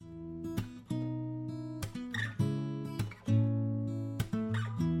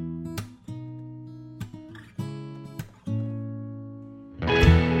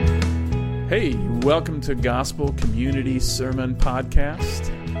Hey, welcome to Gospel Community Sermon Podcast.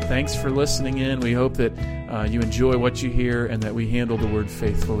 Thanks for listening in. We hope that you enjoy what you hear and that we handle the word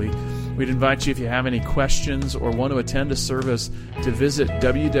faithfully. We'd invite you, if you have any questions or want to attend a service, to visit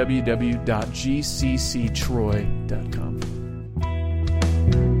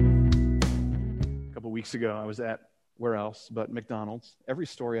www.gcctroy.com. A couple weeks ago, I was at, where else but McDonald's. Every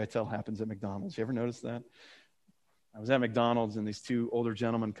story I tell happens at McDonald's. You ever notice that? I was at McDonald's, and these two older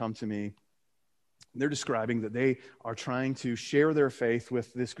gentlemen come to me. They're describing that they are trying to share their faith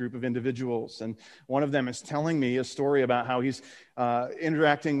with this group of individuals. And one of them is telling me a story about how he's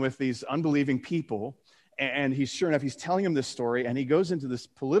interacting with these unbelieving people. And sure enough, he's telling them this story, and he goes into this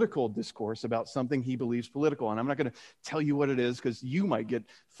political discourse about something he believes political. And I'm not going to tell you what it is because you might get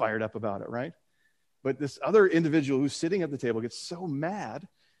fired up about it, right? But this other individual who's sitting at the table gets so mad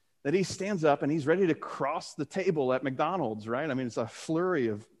that he stands up and he's ready to cross the table at McDonald's, right? I mean, it's a flurry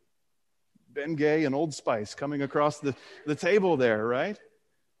of Bengay and Old Spice coming across the table there, right?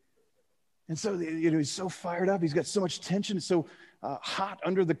 And so, he's so fired up. He's got so much tension, so hot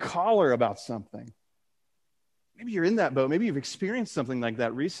under the collar about something. Maybe you're in that boat. Maybe you've experienced something like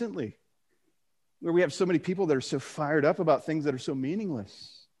that recently, where we have so many people that are so fired up about things that are so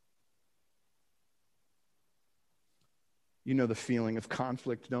meaningless. You know the feeling of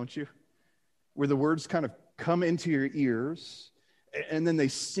conflict, don't you? Where the words kind of come into your ears, and then they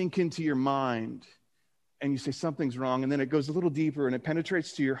sink into your mind, and you say something's wrong, and then it goes a little deeper, and it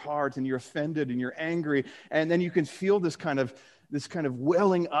penetrates to your heart, and you're offended, and you're angry, and then you can feel this kind of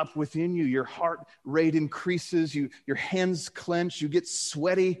welling up within you. Your heart rate increases, your hands clench, you get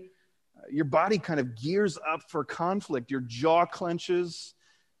sweaty, your body kind of gears up for conflict, your jaw clenches.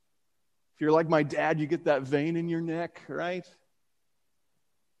 If you're like my dad, you get that vein in your neck, right?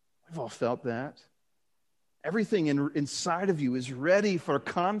 We've all felt that. Everything inside of you is ready for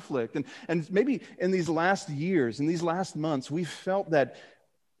conflict. And maybe in these last years, in these last months, we've felt that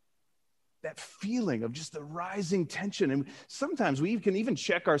feeling of just the rising tension. And sometimes we can even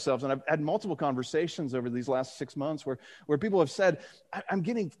check ourselves. And I've had multiple conversations over these last 6 months where people have said, I'm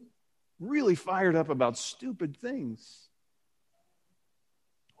getting really fired up about stupid things.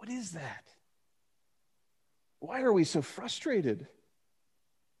 What is that? Why are we so frustrated?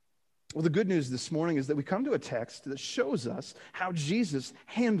 Well, the good news this morning is that we come to a text that shows us how Jesus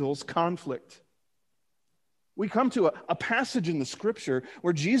handles conflict. We come to a passage in the Scripture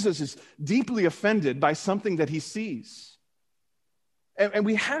where Jesus is deeply offended by something that he sees. And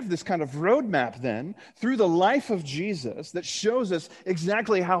we have this kind of roadmap then through the life of Jesus that shows us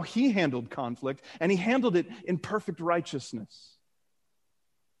exactly how he handled conflict, and he handled it in perfect righteousness.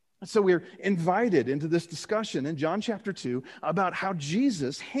 So we're invited into this discussion in John chapter 2 about how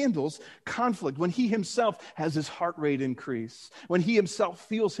Jesus handles conflict when he himself has his heart rate increase, when he himself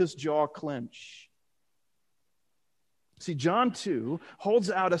feels his jaw clench. See, John 2 holds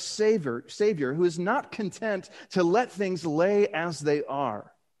out a Savior who is not content to let things lay as they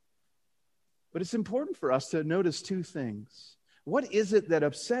are. But it's important for us to notice two things. What is it that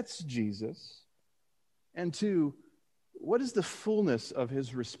upsets Jesus? And two, what is the fullness of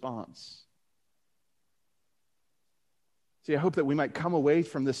his response? See, I hope that we might come away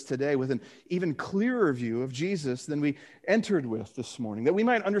from this today with an even clearer view of Jesus than we entered with this morning. That we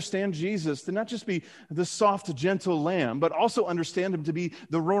might understand Jesus to not just be the soft, gentle lamb, but also understand him to be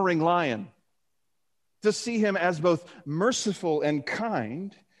the roaring lion. To see him as both merciful and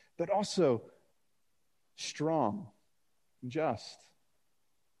kind, but also strong and just.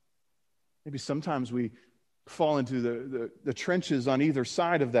 Maybe sometimes we fall into the trenches on either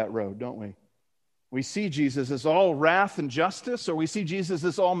side of that road, don't we? We see Jesus as all wrath and justice, or we see Jesus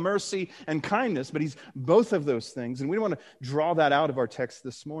as all mercy and kindness, but he's both of those things. And we want to draw that out of our text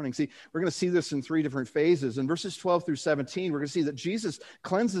this morning. See, we're going to see this in three different phases. In verses 12 through 17, we're going to see that Jesus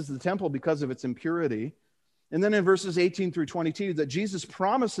cleanses the temple because of its impurity. And then in verses 18 through 22, that Jesus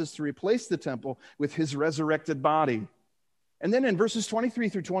promises to replace the temple with his resurrected body. And then in verses 23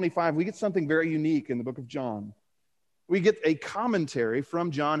 through 25, we get something very unique in the book of John. We get a commentary from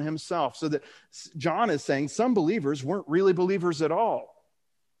John himself, so that John is saying some believers weren't really believers at all.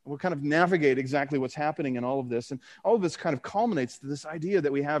 We'll kind of navigate exactly what's happening in all of this. And all of this kind of culminates to this idea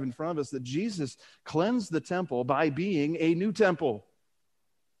that we have in front of us that Jesus cleansed the temple by being a new temple.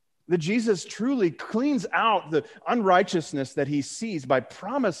 That Jesus truly cleans out the unrighteousness that he sees by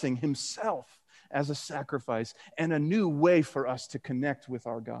promising himself as a sacrifice and a new way for us to connect with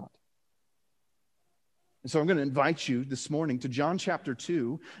our God. And so I'm going to invite you this morning to John chapter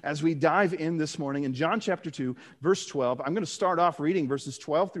 2 as we dive in this morning. In John chapter 2, verse 12, I'm going to start off reading verses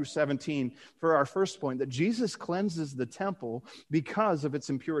 12 through 17 for our first point, that Jesus cleanses the temple because of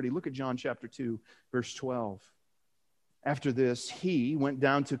its impurity. Look at John chapter 2, verse 12. After this, he went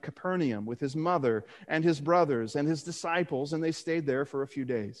down to Capernaum with his mother and his brothers and his disciples, and they stayed there for a few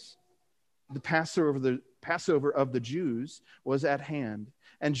days. The Passover of the Jews was at hand,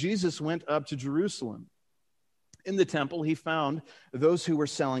 and Jesus went up to Jerusalem. In the temple, he found those who were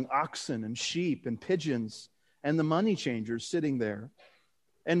selling oxen and sheep and pigeons and the money changers sitting there.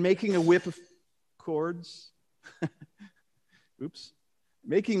 And making a whip of cords,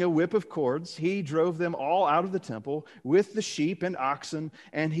 he drove them all out of the temple with the sheep and oxen,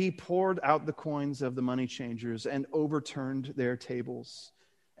 and he poured out the coins of the money changers and overturned their tables.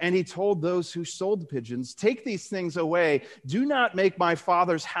 And he told those who sold the pigeons, "Take these things away. Do not make my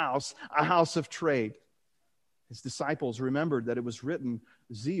Father's house a house of trade." His disciples remembered that it was written,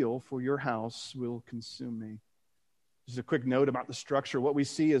 "Zeal for your house will consume me." Just a quick note about the structure. What we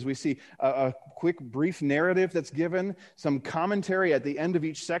see is a quick, brief narrative that's given, some commentary at the end of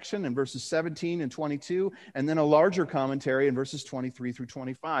each section in verses 17 and 22, and then a larger commentary in verses 23 through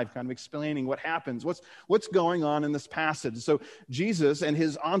 25, kind of explaining what happens, what's going on in this passage. So Jesus and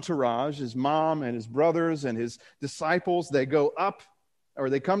his entourage, his mom and his brothers and his disciples, they go up, or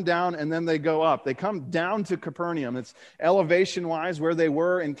they come down and then they go up. They come down to Capernaum. It's elevation-wise where they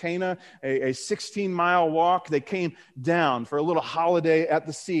were in Cana, a 16-mile walk. They came down for a little holiday at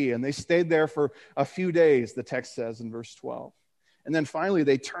the sea, and they stayed there for a few days, the text says in verse 12. And then finally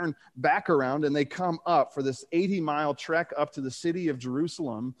they turn back around and they come up for this 80-mile trek up to the city of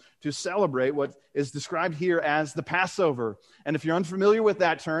Jerusalem to celebrate what is described here as the Passover. And if you're unfamiliar with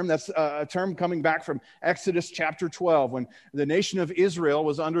that term, that's a term coming back from Exodus chapter 12, when the nation of Israel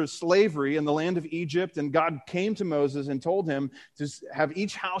was under slavery in the land of Egypt, and God came to Moses and told him to have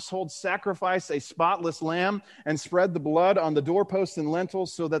each household sacrifice a spotless lamb and spread the blood on the doorposts and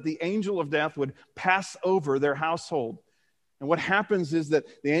lintels so that the angel of death would pass over their household. And what happens is that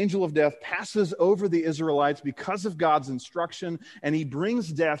the angel of death passes over the Israelites because of God's instruction, and he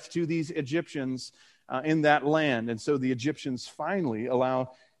brings death to these Egyptians in that land. And so the Egyptians finally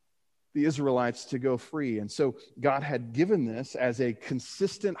allow the Israelites to go free. And so God had given this as a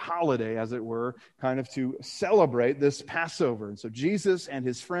consistent holiday, as it were, kind of to celebrate this Passover. And so Jesus and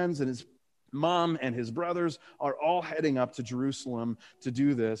his friends and his mom and his brothers are all heading up to Jerusalem to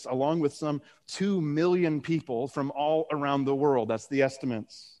do this, along with some 2 million people from all around the world. That's the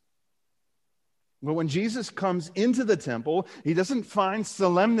estimates. But when Jesus comes into the temple, he doesn't find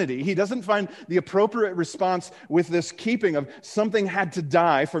solemnity. He doesn't find the appropriate response with this keeping of something had to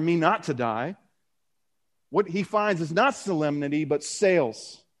die for me not to die. What he finds is not solemnity, but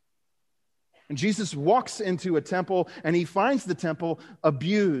sales. And Jesus walks into a temple, and he finds the temple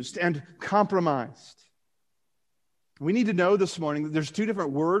abused and compromised. We need to know this morning that there's 2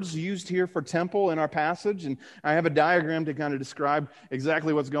 different words used here for temple in our passage, and I have a diagram to kind of describe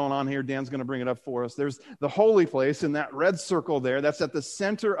exactly what's going on here. Dan's going to bring it up for us. There's the holy place in that red circle there. That's at the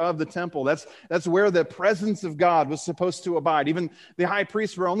center of the temple. That's where the presence of God was supposed to abide. Even the high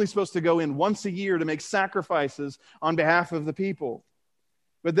priests were only supposed to go in once a year to make sacrifices on behalf of the people.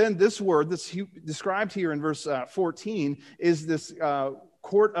 But then this word that's described here in verse 14 is this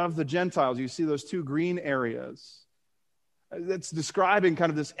court of the Gentiles. You see those 2 green areas. That's describing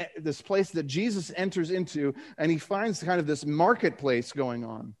kind of this place that Jesus enters into, and he finds kind of this marketplace going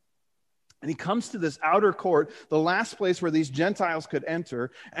on. And he comes to this outer court, the last place where these Gentiles could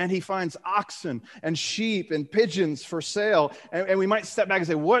enter, and he finds oxen and sheep and pigeons for sale. And we might step back and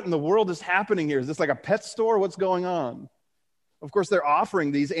say, what in the world is happening here? Is this like a pet store? What's going on? Of course, they're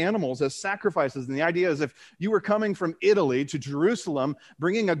offering these animals as sacrifices. And the idea is if you were coming from Italy to Jerusalem,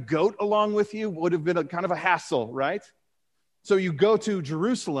 bringing a goat along with you would have been a kind of a hassle, right? So you go to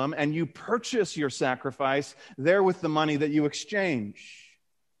Jerusalem and you purchase your sacrifice there with the money that you exchange.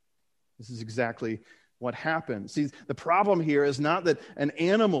 This is exactly what happened. See, the problem here is not that an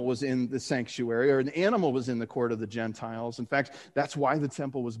animal was in the sanctuary or an animal was in the court of the Gentiles. In fact, that's why the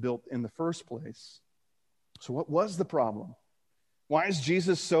temple was built in the first place. So what was the problem? Why is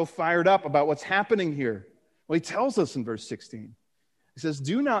Jesus so fired up about what's happening here? Well, he tells us in verse 16. He says,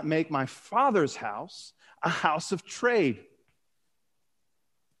 "Do not make my Father's house a house of trade."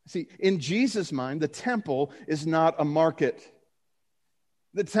 See, in Jesus' mind, the temple is not a market.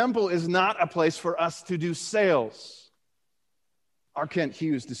 The temple is not a place for us to do sales. R. Kent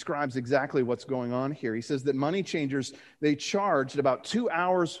Hughes describes exactly what's going on here. He says that money changers, they charged about 2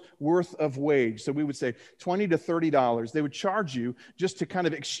 hours worth of wage. So we would say $20 to $30. They would charge you just to kind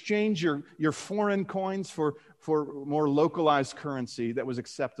of exchange your foreign coins for more localized currency that was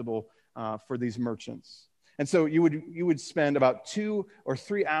acceptable for these merchants. And so you would spend about 2 or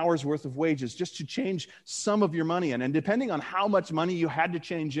 3 hours worth of wages just to change some of your money in. And depending on how much money you had to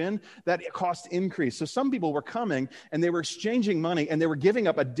change in, that cost increased. So some people were coming and they were exchanging money and they were giving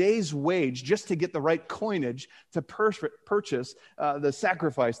up a day's wage just to get the right coinage to purchase the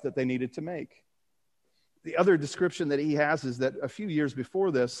sacrifice that they needed to make. The other description that he has is that a few years before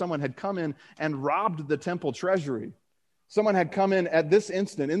this, someone had come in and robbed the temple treasury. Someone had come in at this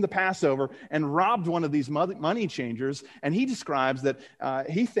instant in the Passover and robbed one of these money changers, and he describes that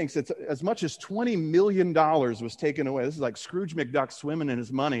he thinks it's as much as $20 million was taken away. This is like Scrooge McDuck swimming in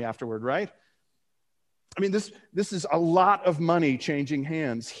his money afterward, right? I mean, this is a lot of money changing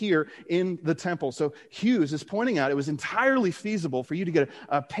hands here in the temple. So Hughes is pointing out it was entirely feasible for you to get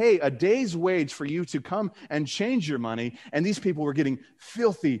pay a day's wage for you to come and change your money, and these people were getting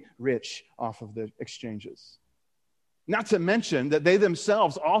filthy rich off of the exchanges. Not to mention that they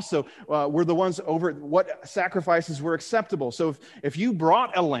themselves also were the ones over what sacrifices were acceptable. So if you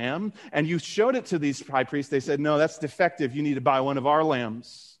brought a lamb and you showed it to these high priests, they said, no, that's defective. You need to buy one of our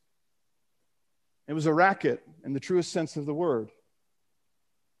lambs. It was a racket in the truest sense of the word.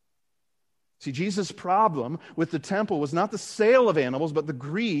 See, Jesus' problem with the temple was not the sale of animals, but the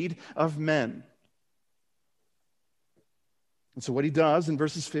greed of men. And so what he does in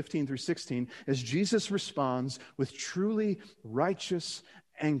verses 15 through 16 is Jesus responds with truly righteous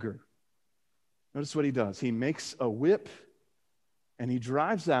anger. Notice what he does. He makes a whip and he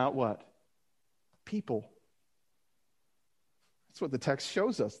drives out what? People. That's what the text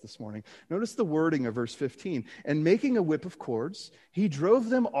shows us this morning. Notice the wording of verse 15. And making a whip of cords, he drove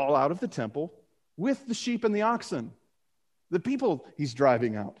them all out of the temple with the sheep and the oxen. The people he's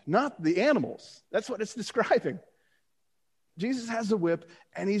driving out, not the animals. That's what it's describing. Jesus has a whip,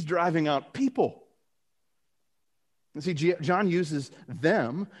 and he's driving out people. You see, John uses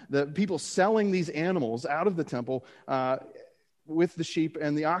them, the people selling these animals out of the temple with the sheep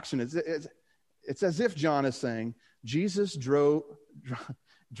and the oxen. It's as if John is saying, Jesus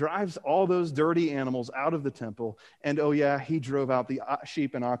drives all those dirty animals out of the temple, and oh yeah, he drove out the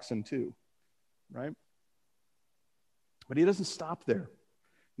sheep and oxen too, right? But he doesn't stop there.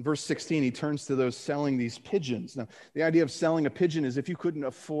 In verse 16, he turns to those selling these pigeons. Now, the idea of selling a pigeon is if you couldn't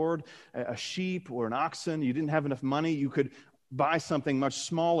afford a sheep or an oxen, you didn't have enough money, you could buy something much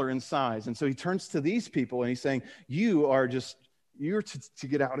smaller in size. And so he turns to these people and he's saying, you're to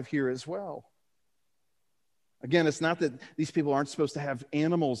get out of here as well. Again, it's not that these people aren't supposed to have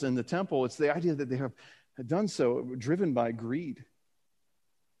animals in the temple. It's the idea that they have done so driven by greed.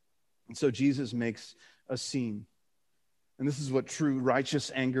 And so Jesus makes a scene. And this is what true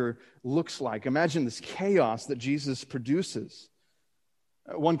righteous anger looks like. Imagine this chaos that Jesus produces.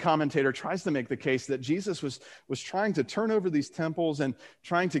 One commentator tries to make the case that Jesus was trying to turn over these temples and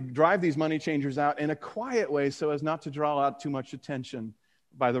trying to drive these money changers out in a quiet way so as not to draw out too much attention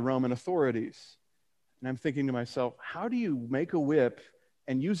by the Roman authorities. And I'm thinking to myself, how do you make a whip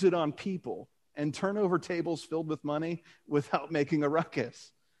and use it on people and turn over tables filled with money without making a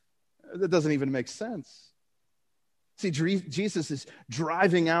ruckus? That doesn't even make sense. See, Jesus is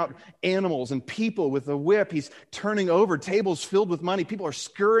driving out animals and people with a whip. He's turning over tables filled with money. People are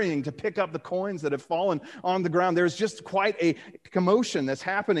scurrying to pick up the coins that have fallen on the ground. There's just quite a commotion that's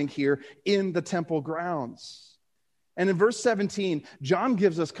happening here in the temple grounds. And in verse 17, John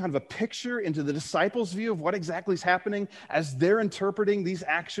gives us kind of a picture into the disciples' view of what exactly is happening as they're interpreting these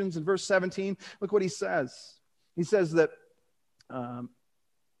actions. In verse 17, look what he says. He says that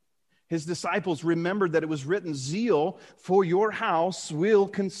his disciples remembered that it was written, zeal for your house will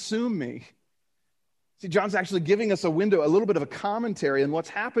consume me. See, John's actually giving us a little bit of a commentary on what's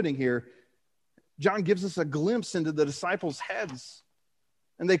happening here. John gives us a glimpse into the disciples' heads.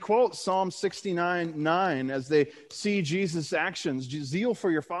 And they quote Psalm 69:9 as they see Jesus' actions. Zeal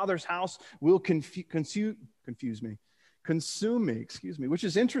for your Father's house will consume me, which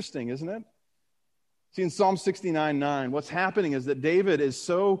is interesting, isn't it? See, in Psalm 69:9, what's happening is that David is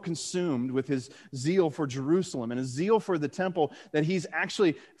so consumed with his zeal for Jerusalem and his zeal for the temple that he's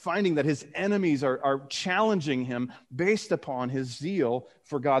actually finding that his enemies are challenging him based upon his zeal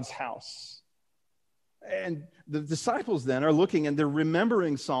for God's house. And the disciples then are looking and they're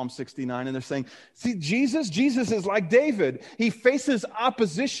remembering Psalm 69 and they're saying, see, Jesus is like David. He faces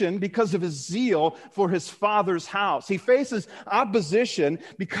opposition because of his zeal for his Father's house. He faces opposition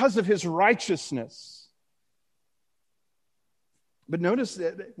because of his righteousness. But notice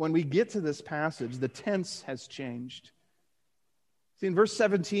that when we get to this passage, the tense has changed. See, in verse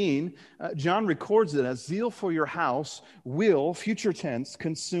 17, John records it as zeal for your house will, future tense,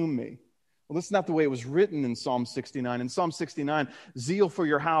 consume me. Well, that's not the way it was written in Psalm 69. In Psalm 69, zeal for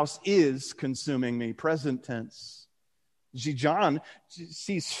your house is consuming me, present tense. See, John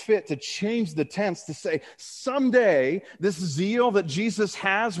sees fit to change the tense to say, someday this zeal that Jesus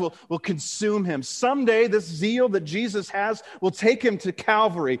has will consume him. Someday this zeal that Jesus has will take him to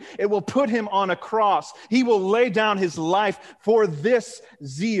Calvary. It will put him on a cross. He will lay down his life for this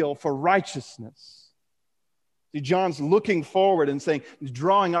zeal for righteousness. See, John's looking forward and saying,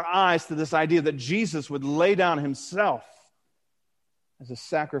 drawing our eyes to this idea that Jesus would lay down himself as a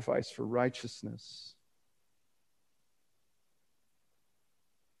sacrifice for righteousness.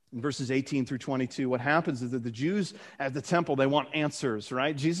 In verses 18 through 22, what happens is that the Jews at the temple, they want answers,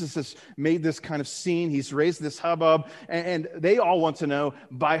 right? Jesus has made this kind of scene. He's raised this hubbub, and they all want to know,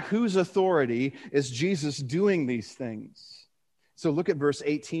 by whose authority is Jesus doing these things? So look at verse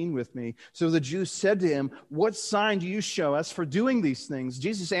 18 with me. So the Jews said to him, what sign do you show us for doing these things?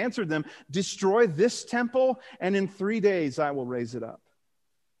 Jesus answered them, destroy this temple, and in 3 days I will raise it up.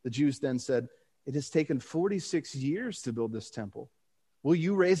 The Jews then said, it has taken 46 years to build this temple. Will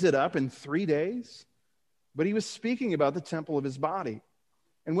you raise it up in 3 days? But he was speaking about the temple of his body.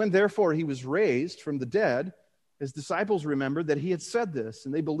 And when therefore he was raised from the dead, his disciples remembered that he had said this,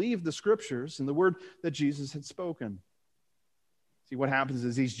 and they believed the scriptures and the word that Jesus had spoken. See, what happens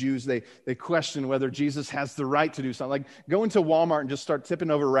is these Jews, they question whether Jesus has the right to do something. Like go into Walmart and just start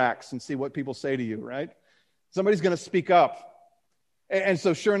tipping over racks and see what people say to you, right? Somebody's going to speak up. And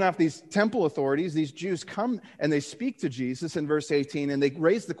so sure enough, these temple authorities, these Jews come and they speak to Jesus in verse 18, and they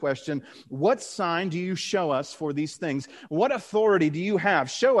raise the question, what sign do you show us for these things? What authority do you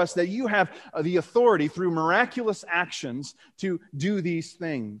have? Show us that you have the authority through miraculous actions to do these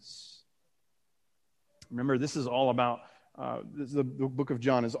things. Remember, this is all about, the book of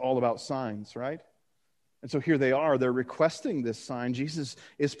John is all about signs, right? And so here they are, they're requesting this sign. Jesus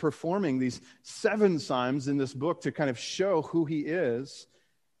is performing these 7 signs in this book to kind of show who he is.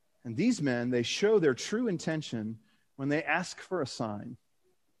 And these men, they show their true intention when they ask for a sign.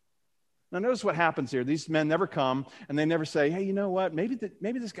 Now notice what happens here. These men never come and they never say, hey, you know what? Maybe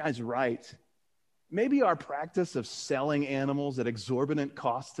this guy's right. Maybe our practice of selling animals at exorbitant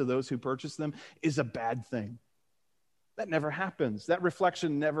cost to those who purchase them is a bad thing. That never happens. That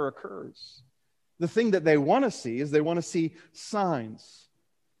reflection never occurs. The thing that they want to see is they want to see signs.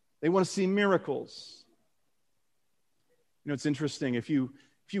 They want to see miracles. You know, it's interesting. If you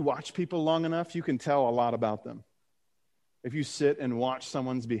watch people long enough, you can tell a lot about them. If you sit and watch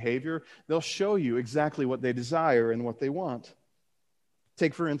someone's behavior, they'll show you exactly what they desire and what they want.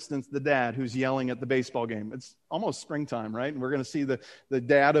 Take, for instance, the dad who's yelling at the baseball game. It's almost springtime, right? And we're going to see the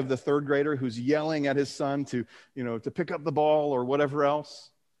dad of the 3rd grader who's yelling at his son to pick up the ball or whatever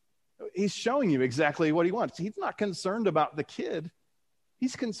else. He's showing you exactly what he wants. He's not concerned about the kid.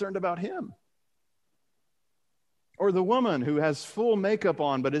 He's concerned about him. Or the woman who has full makeup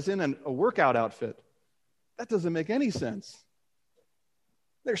on but is in a workout outfit. That doesn't make any sense.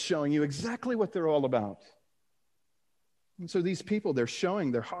 They're showing you exactly what they're all about. And so these people, they're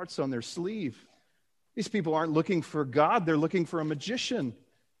showing their hearts on their sleeve. These people aren't looking for God. They're looking for a magician.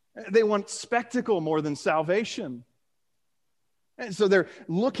 They want spectacle more than salvation. And so they're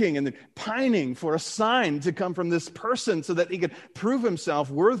looking and they're pining for a sign to come from this person so that he could prove himself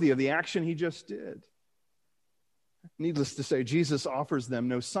worthy of the action he just did. Needless to say, Jesus offers them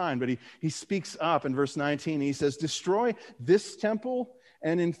no sign, but he speaks up in verse 19. He says, destroy this temple,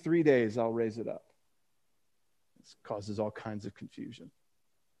 and in 3 days I'll raise it up. This causes all kinds of confusion.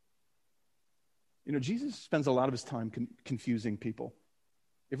 You know, Jesus spends a lot of his time confusing people.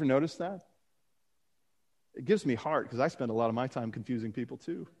 You ever notice that? It gives me heart because I spend a lot of my time confusing people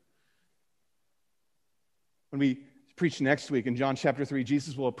too. When we preach next week in John chapter 3,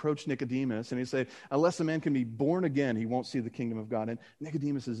 Jesus will approach Nicodemus and he'll say, unless a man can be born again, he won't see the kingdom of God. And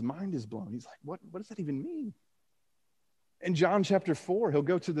Nicodemus' mind is blown. He's like, what does that even mean? In John chapter 4, he'll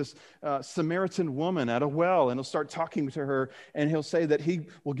go to this Samaritan woman at a well and he'll start talking to her and he'll say that he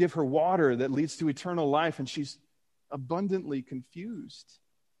will give her water that leads to eternal life, and she's abundantly confused.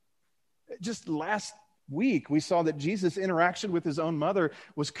 Just last week, we saw that Jesus' interaction with his own mother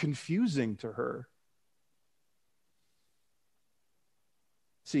was confusing to her.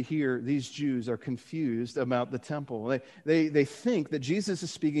 See, here, these Jews are confused about the temple. They think that Jesus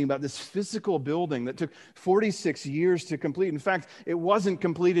is speaking about this physical building that took 46 years to complete. In fact, it wasn't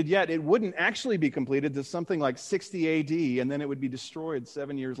completed yet. It wouldn't actually be completed to something like 60 AD, and then it would be destroyed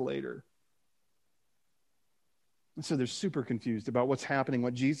 7 years later. So they're super confused about what's happening,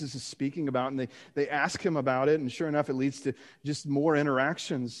 what Jesus is speaking about, and they ask him about it, and sure enough, it leads to just more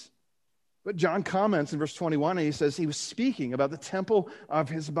interactions. But John comments in verse 21, and he says he was speaking about the temple of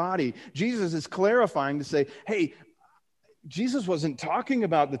his body. Jesus is clarifying to say, hey, Jesus wasn't talking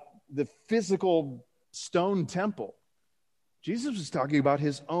about the physical stone temple. Jesus was talking about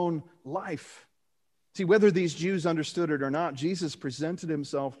his own life. See, whether these Jews understood it or not, Jesus presented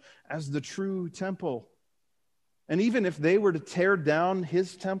himself as the true temple. And even if they were to tear down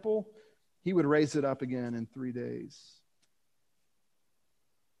his temple, he would raise it up again in 3 days.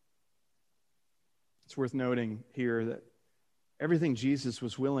 It's worth noting here that everything Jesus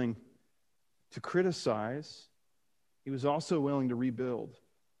was willing to criticize, he was also willing to rebuild.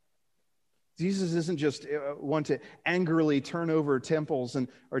 Jesus isn't just one to angrily turn over tables in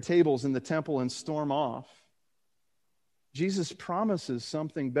the temple and storm off. Jesus promises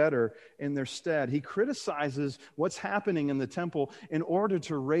something better in their stead. He criticizes what's happening in the temple in order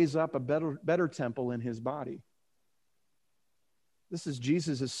to raise up a better temple in his body. This is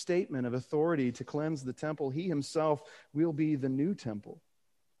Jesus' statement of authority to cleanse the temple. He himself will be the new temple.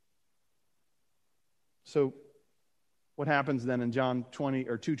 So what happens then in John 20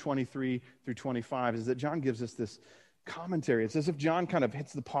 or 2:23 through 25 is that John gives us this commentary. It's as if John kind of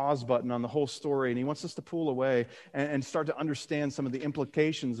hits the pause button on the whole story, and he wants us to pull away and start to understand some of the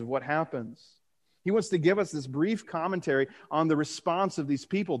implications of what happens. He wants to give us this brief commentary on the response of these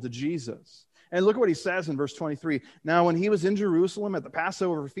people to Jesus. And look at what he says in verse 23. Now, when he was in Jerusalem at the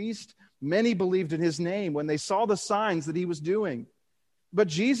Passover feast, many believed in his name when they saw the signs that he was doing. But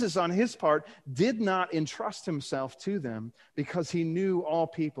Jesus, on his part, did not entrust himself to them because he knew all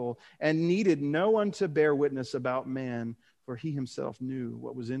people and needed no one to bear witness about man, for he himself knew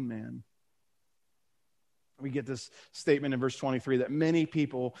what was in man. We get this statement in verse 23 that many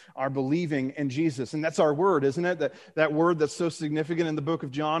people are believing in Jesus. And that's our word, isn't it? That word that's so significant in the book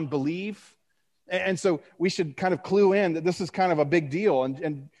of John, believe. And so we should kind of clue in that this is kind of a big deal.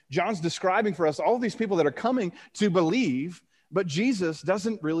 And John's describing for us all of these people that are coming to believe, but Jesus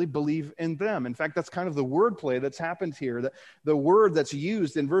doesn't really believe in them. In fact, that's kind of the wordplay that's happened here. That the word that's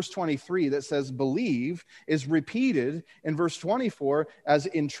used in verse 23 that says believe is repeated in verse 24 as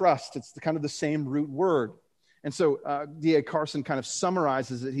entrust. It's kind of the same root word. And so D.A. Carson kind of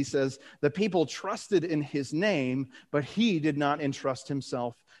summarizes it. He says, the people trusted in his name, but he did not entrust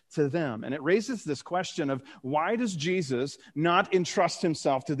himself to them. And it raises this question of why does Jesus not entrust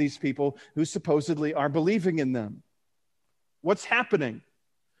himself to these people who supposedly are believing in them? What's happening?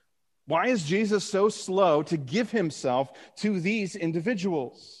 Why is Jesus so slow to give himself to these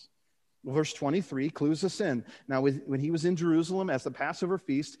individuals? Well, verse 23 clues us in. Now, when he was in Jerusalem at the Passover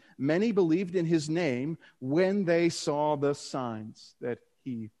feast, many believed in his name when they saw the signs that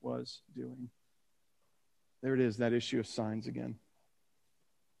he was doing. There it is, that issue of signs again.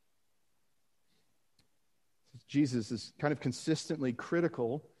 Jesus is kind of consistently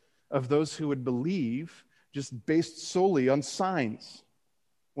critical of those who would believe just based solely on signs.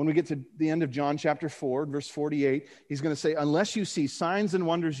 When we get to the end of John chapter 4, verse 48, he's going to say, unless you see signs and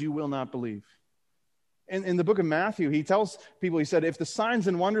wonders, you will not believe. In the book of Matthew, he tells people, he said, if the signs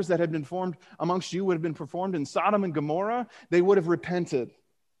and wonders that had been formed amongst you would have been performed in Sodom and Gomorrah, they would have repented.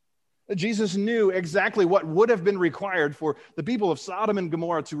 Jesus knew exactly what would have been required for the people of Sodom and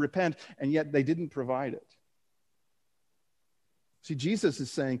Gomorrah to repent, and yet they didn't provide it. See, Jesus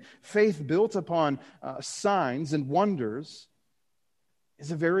is saying faith built upon signs and wonders is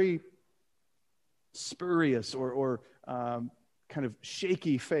a very spurious or kind of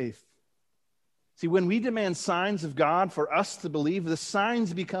shaky faith. See, when we demand signs of God for us to believe, the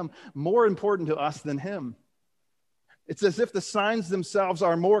signs become more important to us than him. It's as if the signs themselves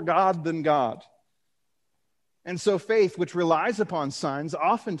are more God than God. And so faith, which relies upon signs,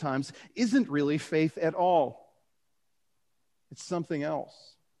 oftentimes isn't really faith at all. It's something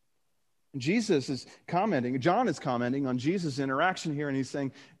else. And John is commenting on Jesus' interaction here, and he's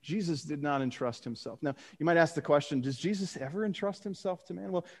saying Jesus did not entrust himself. Now, you might ask the question, does Jesus ever entrust himself to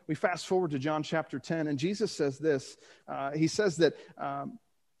man? Well, we fast forward to John chapter 10, and Jesus says this. He says that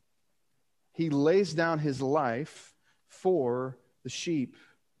he lays down his life for the sheep.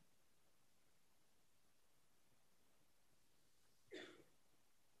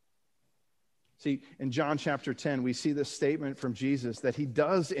 See, in John chapter 10, we see this statement from Jesus that he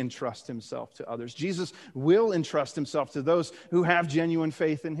does entrust himself to others. Jesus will entrust himself to those who have genuine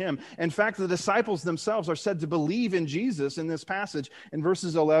faith in him. In fact, the disciples themselves are said to believe in Jesus in this passage in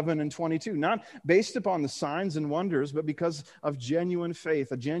verses 11 and 22, not based upon the signs and wonders, but because of genuine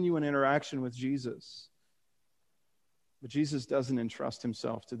faith, a genuine interaction with Jesus. But Jesus doesn't entrust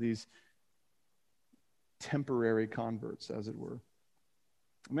himself to these temporary converts, as it were.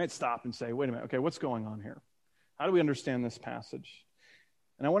 We might stop and say, wait a minute, okay, what's going on here? How do we understand this passage?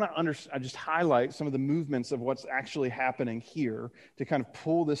 And I want to just highlight some of the movements of what's actually happening here to kind of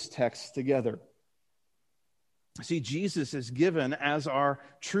pull this text together. See, Jesus is given as our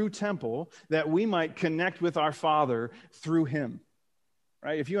true temple that we might connect with our Father through him.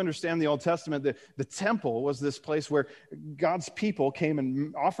 Right? If you understand the Old Testament, the temple was this place where God's people came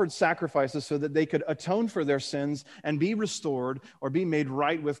and offered sacrifices so that they could atone for their sins and be restored or be made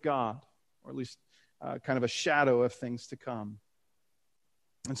right with God, or at least kind of a shadow of things to come.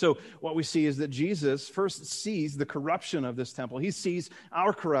 And so what we see is that Jesus first sees the corruption of this temple. He sees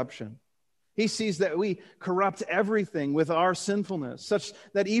our corruption. He sees that we corrupt everything with our sinfulness, such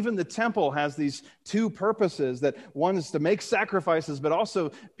that even the temple has these two purposes, that one is to make sacrifices, but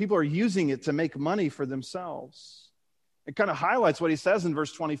also people are using it to make money for themselves. It kind of highlights what he says in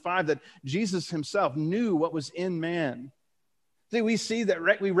verse 25, that Jesus himself knew what was in man. See, we see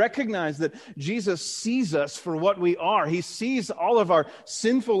that we recognize that Jesus sees us for what we are. He sees all of our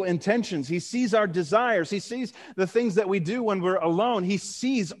sinful intentions. He sees our desires. He sees the things that we do when we're alone. He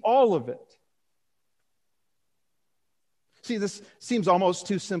sees all of it. See, this seems almost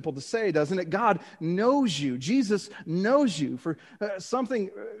too simple to say, doesn't it? God knows you. Jesus knows you for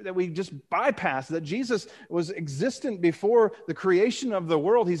something that we just bypass, that Jesus was existent before the creation of the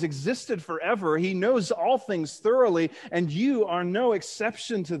world. He's existed forever. He knows all things thoroughly, and you are no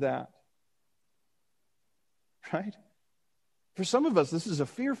exception to that. Right? For some of us, this is a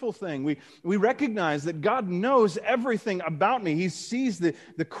fearful thing. We recognize that God knows everything about me. He sees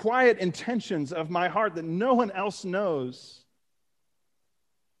the quiet intentions of my heart that no one else knows.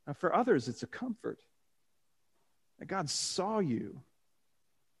 Now, for others, it's a comfort that God saw you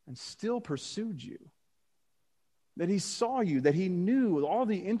and still pursued you. That he saw you, that he knew all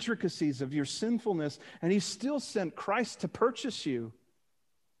the intricacies of your sinfulness, and he still sent Christ to purchase you.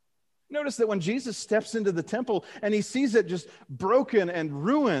 Notice that when Jesus steps into the temple and he sees it just broken and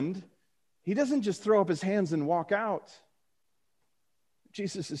ruined, he doesn't just throw up his hands and walk out.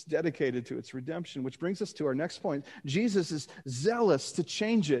 Jesus is dedicated to its redemption, which brings us to our next point. Jesus is zealous to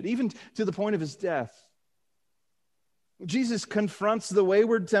change it, even to the point of his death. Jesus confronts the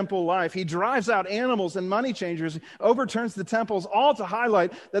wayward temple life. He drives out animals and money changers, overturns the temples, all to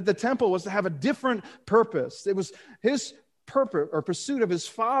highlight that the temple was to have a different purpose. It was his purpose or pursuit of his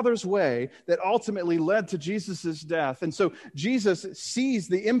Father's way that ultimately led to Jesus' death. And so Jesus sees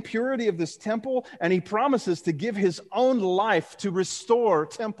the impurity of this temple, and he promises to give his own life to restore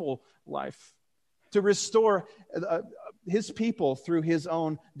temple life, to restore his people through his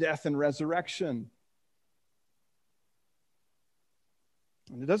own death and resurrection.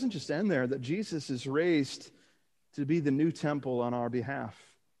 And it doesn't just end there, that Jesus is raised to be the new temple on our behalf.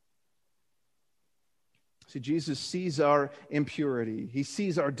 See, Jesus sees our impurity. He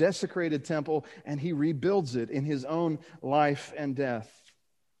sees our desecrated temple, and he rebuilds it in his own life and death.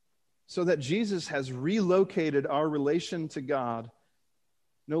 So that Jesus has relocated our relation to God,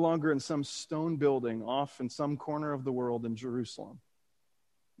 no longer in some stone building off in some corner of the world in Jerusalem.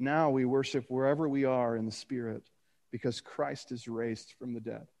 Now we worship wherever we are in the Spirit, because Christ is raised from the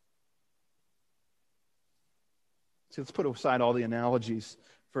dead. So let's put aside all the analogies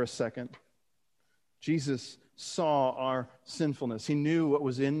for a second. Jesus saw our sinfulness. He knew what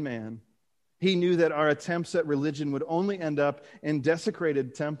was in man. He knew that our attempts at religion would only end up in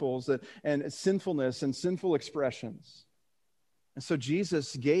desecrated temples and sinfulness and sinful expressions. And so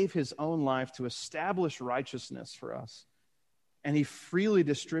Jesus gave his own life to establish righteousness for us. And he freely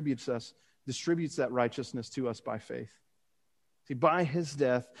distributes that righteousness to us by faith. See, by his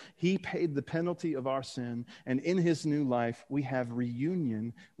death, he paid the penalty of our sin, and in his new life, we have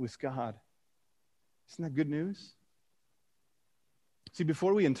reunion with God. Isn't that good news? See,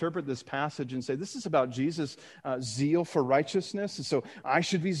 before we interpret this passage and say, this is about Jesus' zeal for righteousness, and so I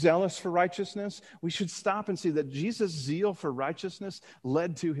should be zealous for righteousness, we should stop and see that Jesus' zeal for righteousness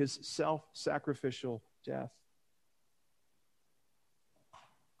led to his self-sacrificial death.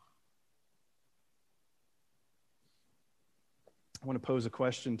 I want to pose a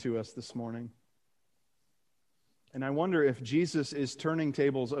question to us this morning. And I wonder if Jesus is turning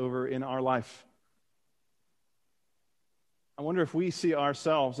tables over in our life. I wonder if we see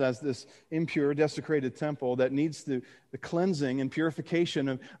ourselves as this impure, desecrated temple that needs the cleansing and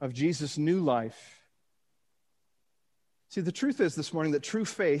purification of Jesus' new life. See, the truth is this morning that true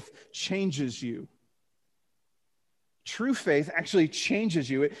faith changes you. True faith actually changes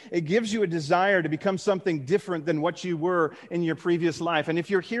you. It gives you a desire to become something different than what you were in your previous life. And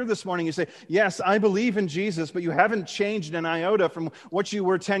if you're here this morning, you say, yes, I believe in Jesus, but you haven't changed an iota from what you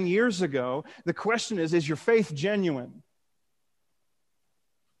were 10 years ago. The question is your faith genuine?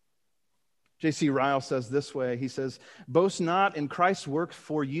 J.C. Ryle says this way. He says, boast not in Christ's work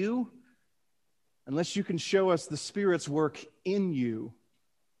for you unless you can show us the Spirit's work in you.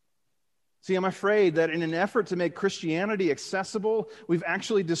 See, I'm afraid that in an effort to make Christianity accessible, we've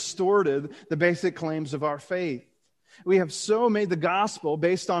actually distorted the basic claims of our faith. We have so made the gospel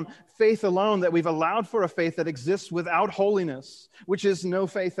based on faith alone that we've allowed for a faith that exists without holiness, which is no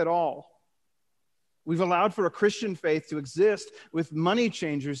faith at all. We've allowed for a Christian faith to exist with money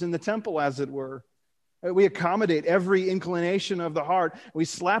changers in the temple, as it were. We accommodate every inclination of the heart. We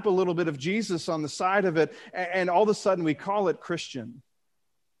slap a little bit of Jesus on the side of it, and all of a sudden we call it Christian.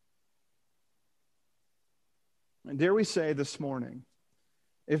 And dare we say this morning,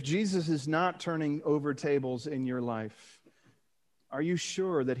 if Jesus is not turning over tables in your life, are you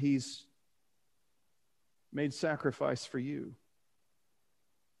sure that he's made sacrifice for you?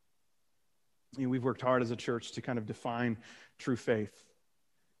 You know, we've worked hard as a church to kind of define true faith.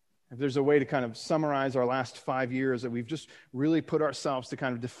 If there's a way to kind of summarize our last 5 years, that we've just really put ourselves to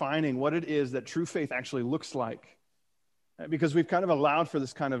kind of defining what it is that true faith actually looks like. Because we've kind of allowed for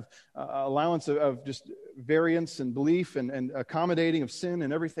this kind of allowance of just variance and belief and accommodating of sin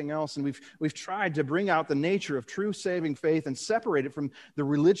and everything else. And we've tried to bring out the nature of true saving faith and separate it from the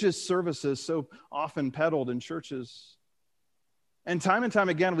religious services so often peddled in churches. And time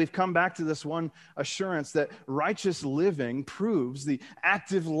again, we've come back to this one assurance that righteous living proves the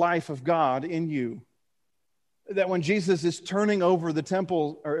active life of God in you. That when Jesus is turning over the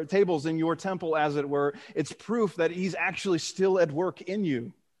temple or tables in your temple, as it were, it's proof that he's actually still at work in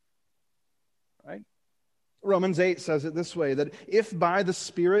you. Right? Romans 8 says it this way, that if by the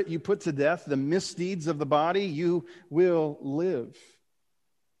Spirit you put to death the misdeeds of the body, you will live.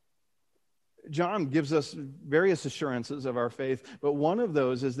 John gives us various assurances of our faith, but one of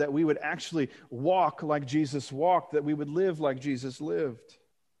those is that we would actually walk like Jesus walked, that we would live like Jesus lived.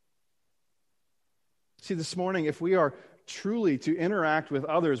 See, this morning, if we are truly to interact with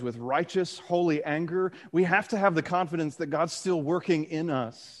others with righteous, holy anger, we have to have the confidence that God's still working in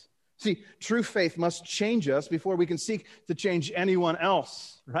us. See, true faith must change us before we can seek to change anyone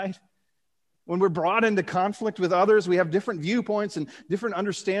else, right? When we're brought into conflict with others, we have different viewpoints and different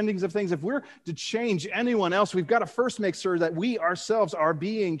understandings of things. If we're to change anyone else, we've got to first make sure that we ourselves are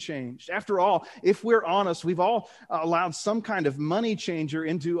being changed. After all, if we're honest, we've all allowed some kind of money changer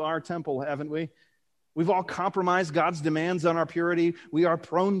into our temple, haven't we? We've all compromised God's demands on our purity. We are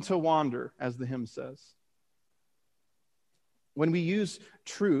prone to wander, as the hymn says. When we use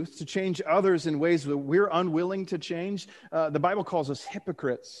truth to change others in ways that we're unwilling to change, the Bible calls us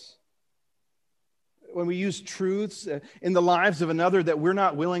hypocrites. When we use truths in the lives of another that we're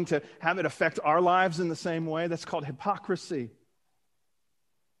not willing to have it affect our lives in the same way, that's called hypocrisy.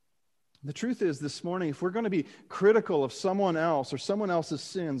 The truth is, this morning, if we're going to be critical of someone else or someone else's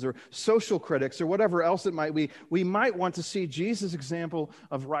sins or social critics or whatever else it might be, we might want to see Jesus' example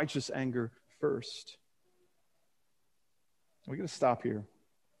of righteous anger first. We're going to stop here.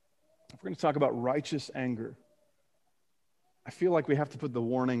 If we're going to talk about righteous anger, I feel like we have to put the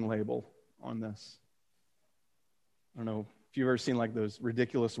warning label on this. I don't know if you've ever seen like those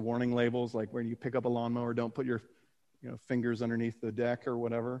ridiculous warning labels, like when you pick up a lawnmower, don't put your fingers underneath the deck or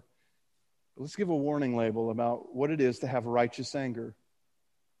whatever. Let's give a warning label about what it is to have righteous anger.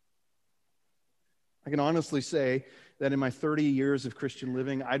 I can honestly say that in my 30 years of Christian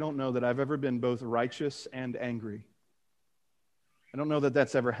living, I don't know that I've ever been both righteous and angry. I don't know that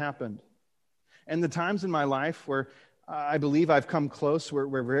that's ever happened. And the times in my life where I believe I've come close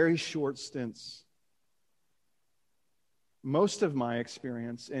were very short stints. Most of my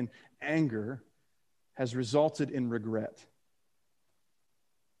experience in anger has resulted in regret.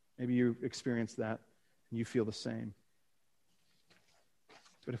 Maybe you experienced that and you feel the same.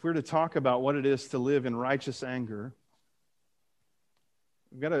 But if we're to talk about what it is to live in righteous anger,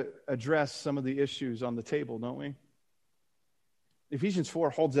 we've got to address some of the issues on the table, don't we? Ephesians 4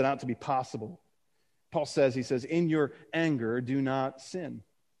 holds it out to be possible. Paul says, in your anger, do not sin.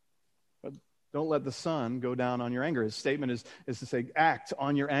 But don't let the sun go down on your anger. His statement is to say, act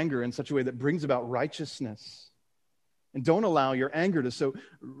on your anger in such a way that brings about righteousness. And don't allow your anger to so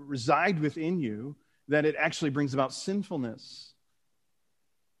reside within you that it actually brings about sinfulness.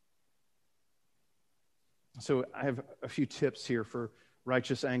 So I have a few tips here for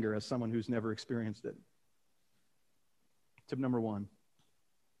righteous anger as someone who's never experienced it. Tip number 1.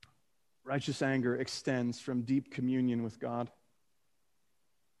 Righteous anger extends from deep communion with God.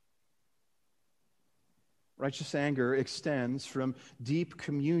 Righteous anger extends from deep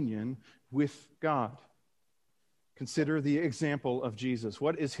communion with God. Consider the example of Jesus.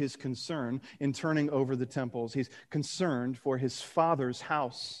 What is his concern in turning over the temples? He's concerned for his Father's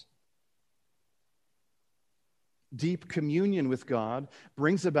house. Deep communion with God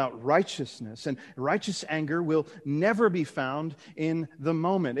brings about righteousness, and righteous anger will never be found in the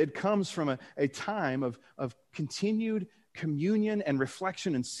moment. It comes from a time of continued communion and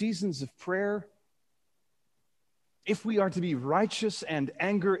reflection and seasons of prayer. If we are to be righteous and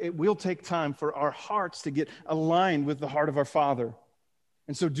anger, it will take time for our hearts to get aligned with the heart of our Father.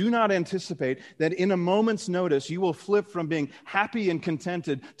 And so do not anticipate that in a moment's notice you will flip from being happy and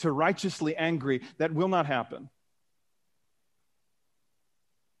contented to righteously angry. That will not happen.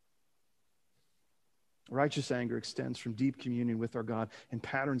 Righteous anger extends from deep communion with our God and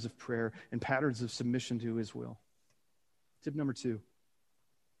patterns of prayer and patterns of submission to his will. Tip number 2.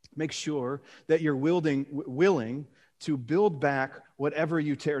 Make sure that you're willing to build back whatever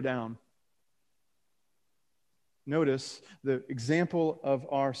you tear down. Notice the example of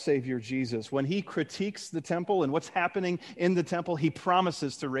our Savior Jesus. When he critiques the temple and what's happening in the temple, he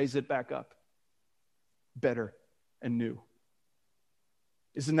promises to raise it back up better and new.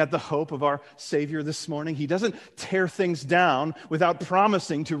 Isn't that the hope of our Savior this morning? He doesn't tear things down without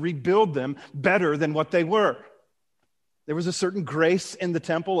promising to rebuild them better than what they were. There was a certain grace in the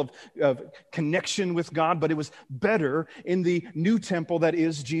temple of connection with God, but it was better in the new temple that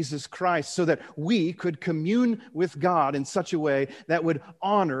is Jesus Christ, so that we could commune with God in such a way that would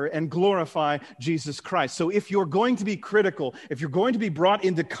honor and glorify Jesus Christ. So if you're going to be critical, if you're going to be brought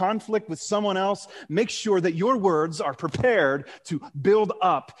into conflict with someone else, make sure that your words are prepared to build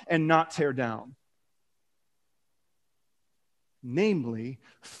up and not tear down. Namely,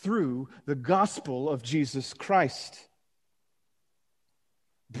 through the gospel of Jesus Christ.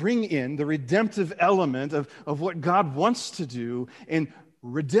 Bring in the redemptive element of what God wants to do in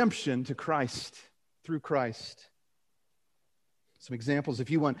redemption to Christ, through Christ. Some examples, if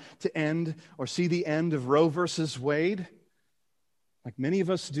you want to end or see the end of Roe versus Wade, like many of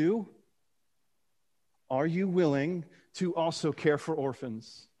us do, are you willing to also care for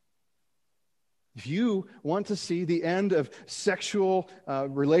orphans? If you want to see the end of sexual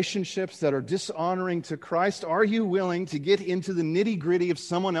relationships that are dishonoring to Christ, are you willing to get into the nitty-gritty of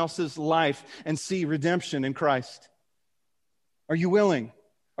someone else's life and see redemption in Christ? Are you willing?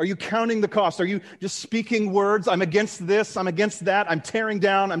 Are you counting the cost? Are you just speaking words? I'm against this, I'm against that, I'm tearing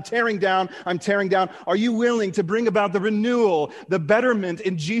down, I'm tearing down, I'm tearing down. Are you willing to bring about the renewal, the betterment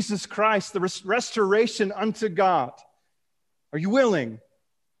in Jesus Christ, the restoration unto God? Are you willing?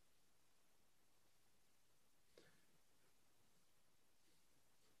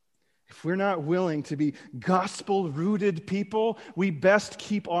 If we're not willing to be gospel-rooted people, we best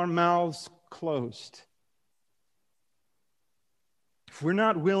keep our mouths closed. If we're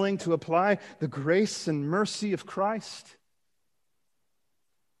not willing to apply the grace and mercy of Christ,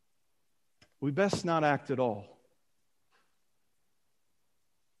 we best not act at all.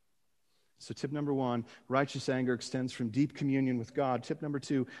 So tip number 1, righteous anger extends from deep communion with God. Tip number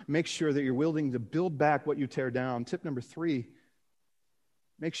 2, make sure that you're willing to build back what you tear down. Tip number 3,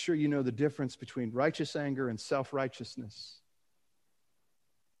 make sure you know the difference between righteous anger and self-righteousness.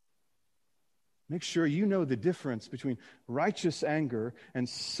 Make sure you know the difference between righteous anger and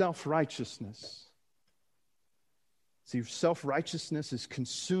self-righteousness. See, self-righteousness is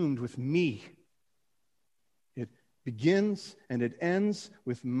consumed with me. It begins and it ends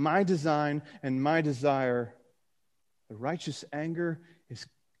with my design and my desire. The righteous anger is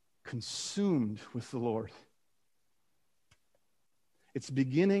consumed with the Lord. Its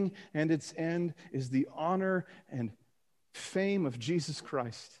beginning and its end is the honor and fame of Jesus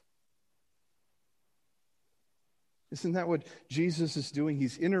Christ. Isn't that what Jesus is doing?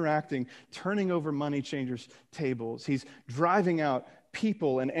 He's interacting, turning over money changers' tables. He's driving out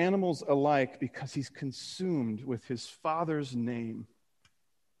people and animals alike because he's consumed with his Father's name.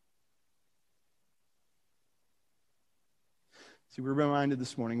 See, we're reminded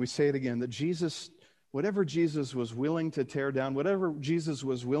this morning, we say it again, that Jesus, whatever Jesus was willing to tear down, whatever Jesus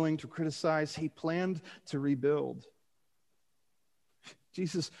was willing to criticize, he planned to rebuild.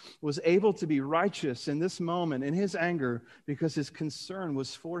 Jesus was able to be righteous in this moment, in his anger, because his concern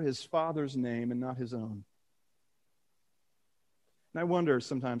was for his Father's name and not his own. And I wonder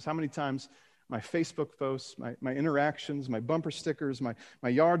sometimes how many times my Facebook posts, my interactions, my bumper stickers, my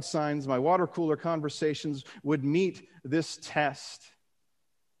yard signs, my water cooler conversations would meet this test.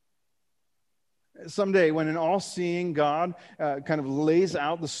 Someday, when an all-seeing God kind of lays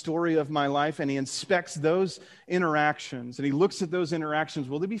out the story of my life and he inspects those interactions and he looks at those interactions,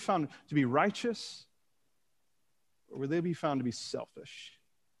 will they be found to be righteous or will they be found to be selfish?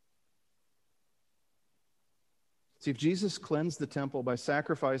 See, if Jesus cleansed the temple by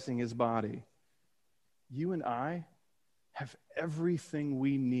sacrificing his body, you and I have everything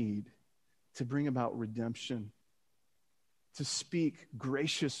we need to bring about redemption, to speak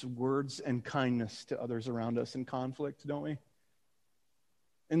gracious words and kindness to others around us in conflict, don't we?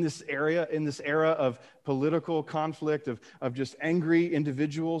 In this era of political conflict, of just angry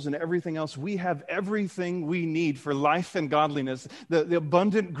individuals and everything else, we have everything we need for life and godliness. The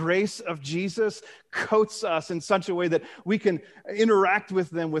abundant grace of Jesus coats us in such a way that we can interact with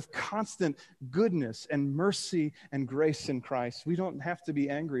them with constant goodness and mercy and grace in Christ. We don't have to be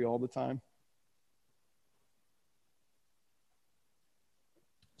angry all the time.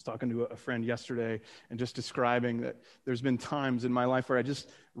 I was talking to a friend yesterday and just describing that there's been times in my life where I just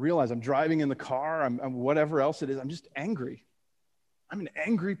realize I'm driving in the car, I'm whatever else it is, I'm just angry. I'm an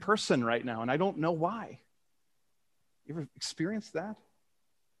angry person right now, and I don't know why. You ever experienced that?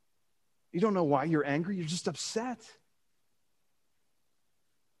 You don't know why you're angry, you're just upset.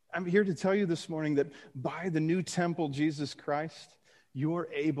 I'm here to tell you this morning that by the new temple, Jesus Christ, you're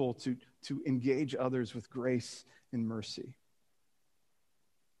able to engage others with grace and mercy.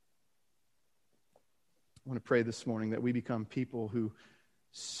 I want to pray this morning that we become people who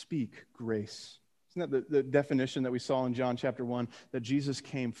speak grace. Isn't that the definition that we saw in John chapter 1, that Jesus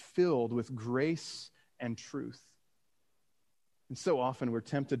came filled with grace and truth? And so often we're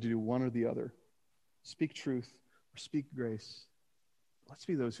tempted to do one or the other. Speak truth or speak grace. Let's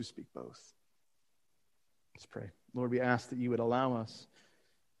be those who speak both. Let's pray. Lord, we ask that you would allow us,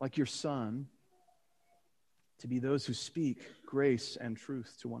 like your Son, to be those who speak grace and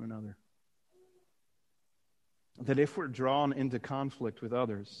truth to one another. That if we're drawn into conflict with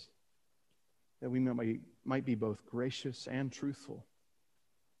others, that we might be both gracious and truthful.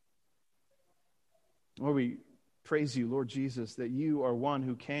 Lord, we praise you, Lord Jesus, that you are one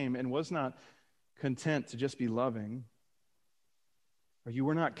who came and was not content to just be loving, or you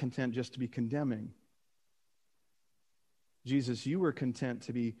were not content just to be condemning. Jesus, you were content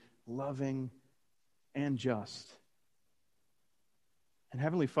to be loving and just. And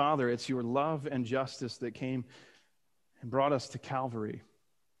Heavenly Father, it's your love and justice that came and brought us to Calvary,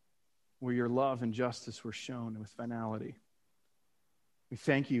 where your love and justice were shown with finality. We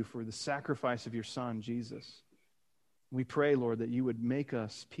thank you for the sacrifice of your Son, Jesus. We pray, Lord, that you would make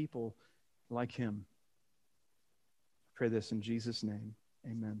us people like him. I pray this in Jesus' name.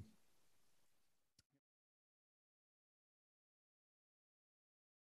 Amen.